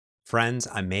Friends,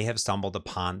 I may have stumbled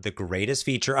upon the greatest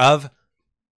feature of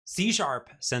C#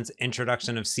 since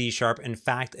introduction of C#. In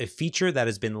fact, a feature that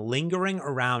has been lingering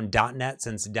around .NET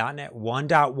since .NET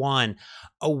 1.1,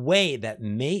 a way that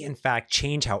may in fact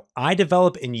change how I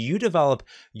develop and you develop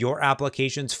your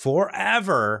applications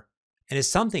forever, and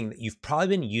is something that you've probably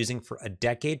been using for a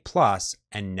decade plus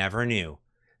and never knew.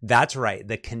 That's right,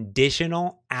 the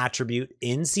conditional attribute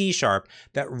in C#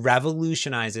 that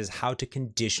revolutionizes how to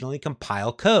conditionally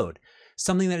compile code,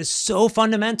 something that is so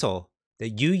fundamental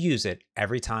that you use it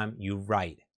every time you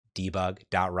write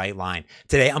Debug.WriteLine.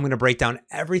 Today, I'm going to break down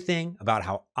everything about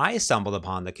how I stumbled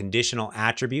upon the conditional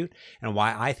attribute and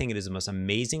why I think it is the most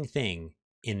amazing thing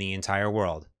in the entire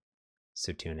world.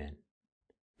 So tune in.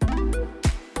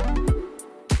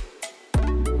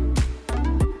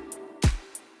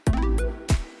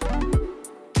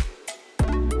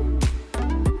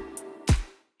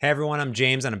 Hey everyone, I'm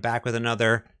James and I'm back with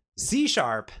another C#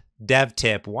 dev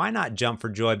tip. Why not jump for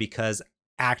joy? Because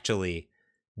actually,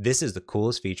 this is the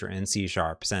coolest feature in C#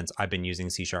 since I've been using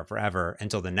C# forever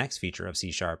until the next feature of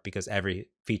C#, because every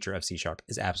feature of C#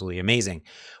 is absolutely amazing,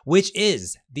 which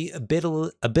is the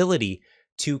ability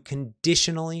to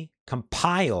conditionally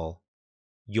compile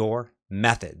your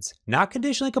methods. Not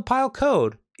conditionally compile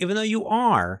code, even though you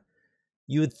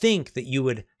would think that you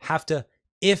would have to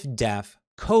if-def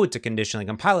code to conditionally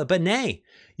compile it, but nay,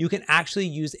 you can actually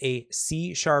use a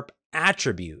C#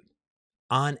 attribute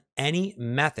on any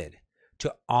method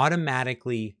to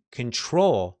automatically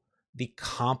control the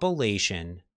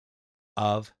compilation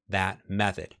of that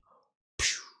method.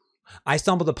 I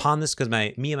stumbled upon this because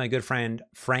me and my good friend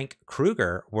Frank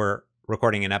Kruger were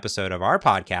recording an episode of our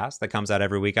podcast that comes out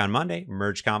every week on Monday,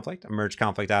 Merge Conflict,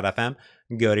 mergeconflict.fm.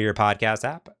 Go to your podcast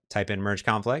app, type in Merge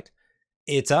Conflict.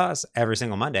 It's us every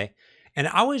single Monday. And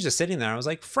I was just sitting there. I was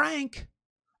like, Frank,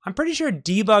 I'm pretty sure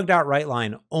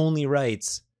Debug.WriteLine only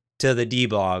writes to the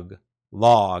debug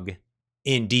log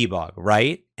in debug,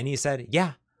 right? And he said,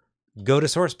 yeah, go to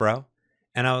source, bro.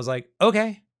 And I was like,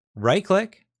 okay, right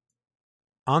click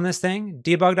on this thing,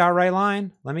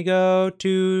 Debug.WriteLine. Let me go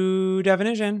to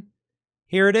definition.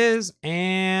 Here it is.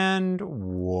 And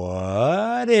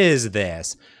what is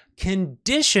this?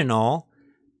 Conditional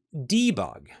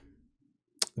debug.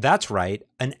 That's right,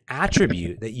 an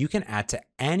attribute that you can add to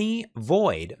any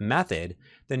void method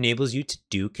that enables you to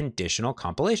do conditional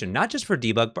compilation, not just for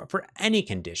debug, but for any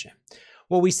condition.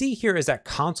 What we see here is that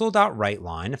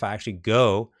Console.WriteLine, if I actually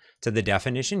go to the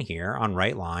definition here on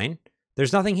WriteLine,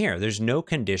 there's nothing here. There's no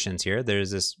conditions here.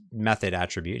 There's this method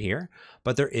attribute here,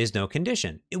 but there is no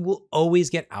condition. It will always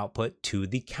get output to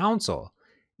the console.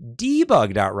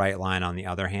 Debug.WriteLine, on the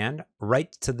other hand,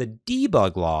 writes to the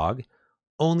debug log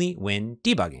only when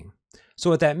debugging.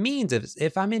 So what that means is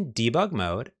if I'm in debug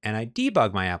mode and I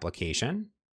debug my application,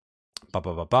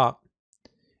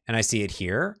 and I see it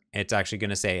here, it's actually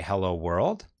going to say hello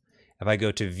world. If I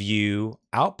go to view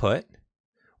output,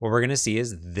 what we're going to see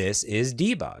is this is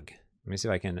debug. Let me see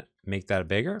if I can make that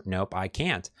bigger. Nope, I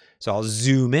can't. So I'll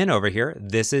zoom in over here.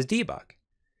 This is debug.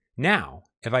 Now,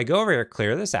 if I go over here,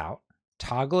 clear this out,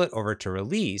 toggle it over to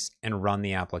release and run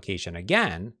the application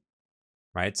again,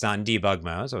 right? It's not in debug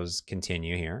mode, so I'll just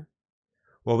continue here.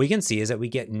 What we can see is that we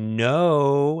get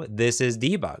no, this is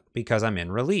debug because I'm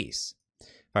in release.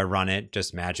 If I run it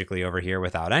just magically over here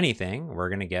without anything, we're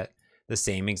going to get the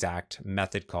same exact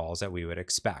method calls that we would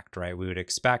expect, right? We would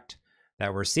expect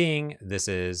that we're seeing this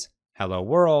is hello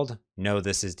world, no,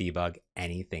 this is debug,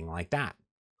 anything like that.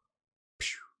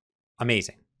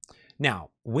 Amazing. Now,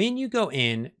 when you go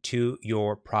into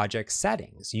your project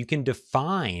settings, you can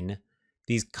define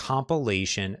these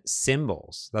compilation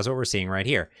symbols. That's what we're seeing right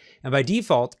here. And by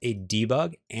default, a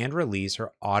debug and release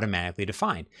are automatically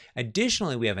defined.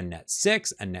 Additionally, we have a net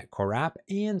 6, a net core app,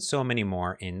 and so many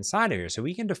more inside of here. So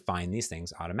we can define these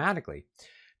things automatically.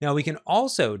 Now we can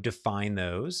also define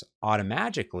those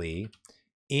automatically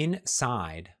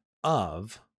inside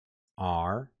of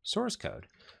our source code.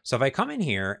 So if I come in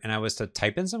here and I was to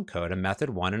type in some code, a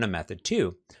method 1 and a method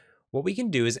 2, what we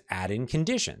can do is add in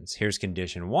conditions. Here's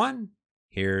condition 1.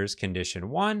 Here's condition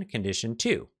 1, condition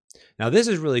 2. Now this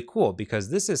is really cool because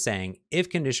this is saying if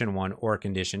condition 1 or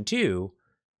condition 2,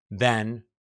 then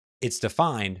it's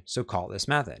defined, so call this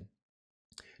method.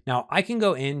 Now I can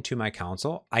go into my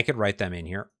console, I could write them in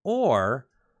here, or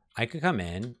I could come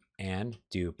in and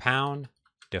do pound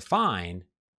define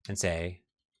and say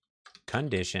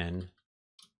condition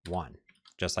 1,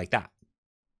 just like that.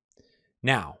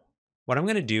 Now, what I'm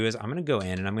going to do is I'm going to go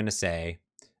in and I'm going to say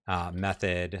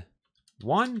method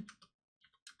 1,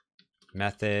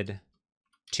 method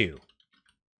 2.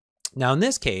 Now in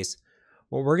this case,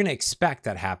 what we're going to expect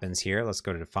that happens here, let's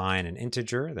go to define an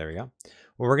integer. There we go.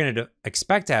 What we're going to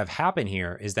expect to have happen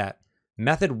here is that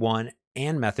method 1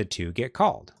 and method 2 get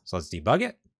called. So let's debug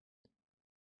it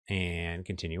and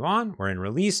continue on. We're in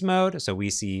release mode. So we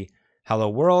see hello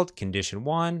world, condition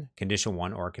 1,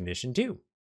 or condition 2.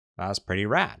 That's pretty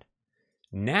rad.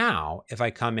 Now, if I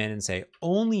come in and say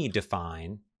only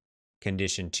define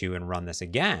condition 2 and run this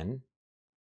again,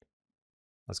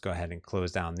 let's go ahead and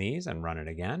close down these and run it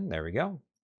again. There we go.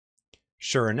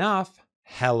 Sure enough,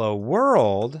 hello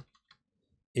world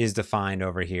is defined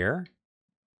over here,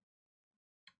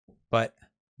 but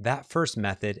that first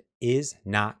method is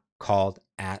not called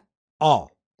at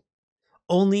all.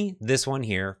 Only this one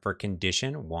here for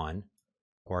condition 1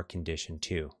 or condition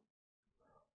 2.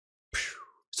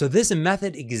 So this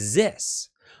method exists,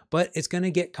 but it's going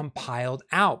to get compiled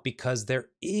out because there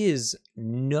is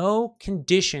no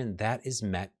condition that is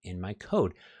met in my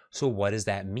code. So what does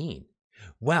that mean?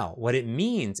 Well, what it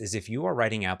means is if you are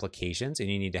writing applications and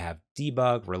you need to have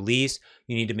debug, release,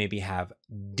 you need to maybe have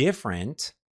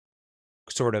different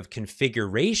sort of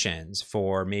configurations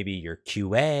for maybe your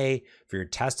QA, for your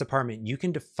test department, you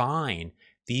can define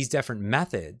these different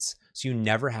methods so you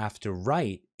never have to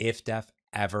write if-def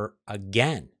ever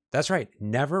again. That's right,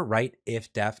 never write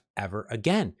if-def ever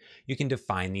again. You can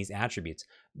define these attributes.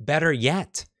 Better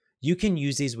yet, you can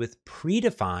use these with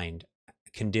predefined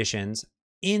conditions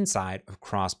inside of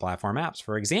cross-platform apps,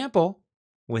 for example,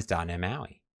 with .NET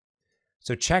MAUI.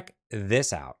 So check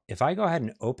this out. If I go ahead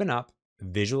and open up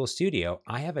Visual Studio,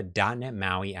 I have a .NET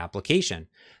MAUI application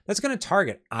that's going to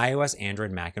target iOS,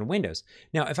 Android, Mac, and Windows.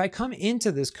 Now, if I come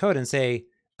into this code and say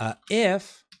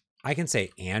if, I can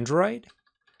say Android,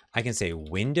 I can say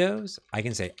Windows, I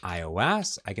can say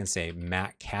iOS, I can say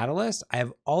Mac Catalyst. I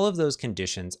have all of those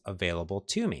conditions available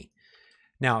to me.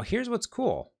 Now, here's what's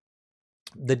cool.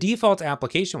 The default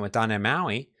application with .NET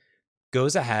MAUI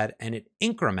goes ahead and it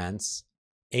increments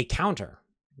a counter.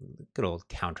 Good old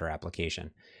counter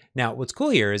application. Now, what's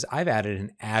cool here is I've added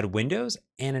an add Windows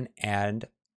and an add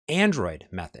Android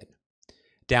method.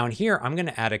 Down here, I'm going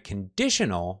to add a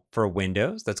conditional for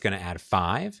Windows that's going to add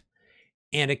 5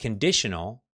 and a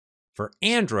conditional for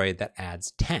Android that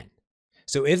adds 10.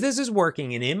 So if this is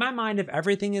working, and in my mind, if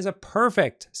everything is a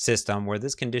perfect system where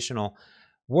this conditional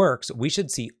works, we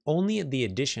should see only the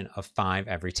addition of 5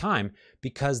 every time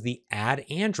because the add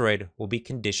Android will be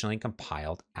conditionally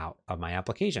compiled out of my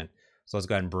application. So let's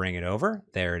go ahead and bring it over.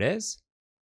 There it is.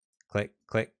 Click,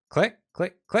 click, click,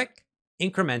 click, click.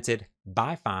 Incremented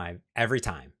by 5 every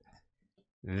time.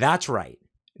 That's right.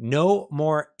 No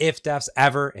more if-defs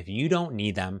ever. If you don't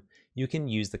need them, you can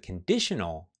use the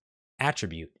conditional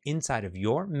attribute inside of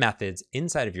your methods,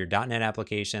 inside of your .NET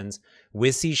applications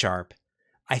with C#.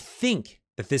 I think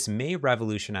that this may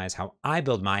revolutionize how I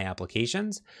build my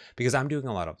applications because I'm doing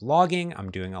a lot of logging.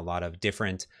 I'm doing a lot of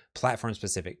different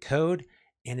platform-specific code.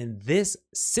 And in this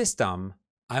system,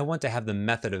 I want to have the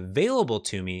method available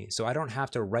to me so I don't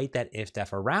have to write that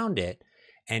if-def around it.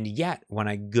 And yet, when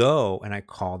I go and I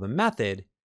call the method,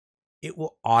 it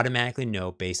will automatically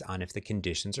know based on if the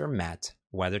conditions are met,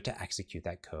 whether to execute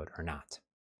that code or not.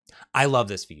 I love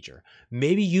this feature.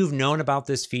 Maybe you've known about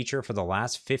this feature for the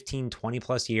last 15, 20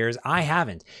 plus years. I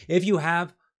haven't. If you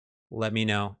have, let me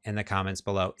know in the comments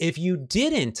below. If you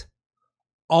didn't,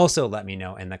 also let me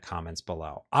know in the comments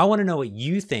below. I want to know what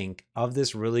you think of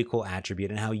this really cool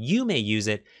attribute and how you may use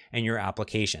it in your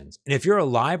applications. And if you're a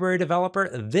library developer,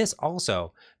 this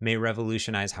also may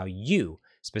revolutionize how you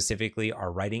specifically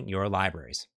are writing your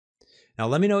libraries. Now,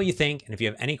 let me know what you think. And if you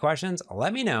have any questions,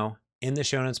 let me know in the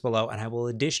show notes below. And I will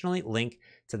additionally link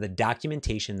to the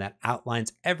documentation that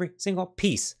outlines every single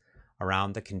piece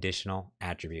around the conditional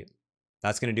attribute.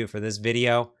 That's going to do it for this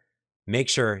video. Make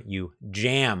sure you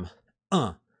jam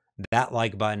that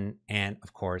like button and,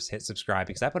 of course, hit subscribe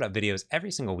because I put up videos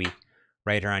every single week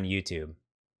right here on YouTube.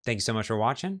 Thank you so much for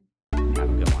watching.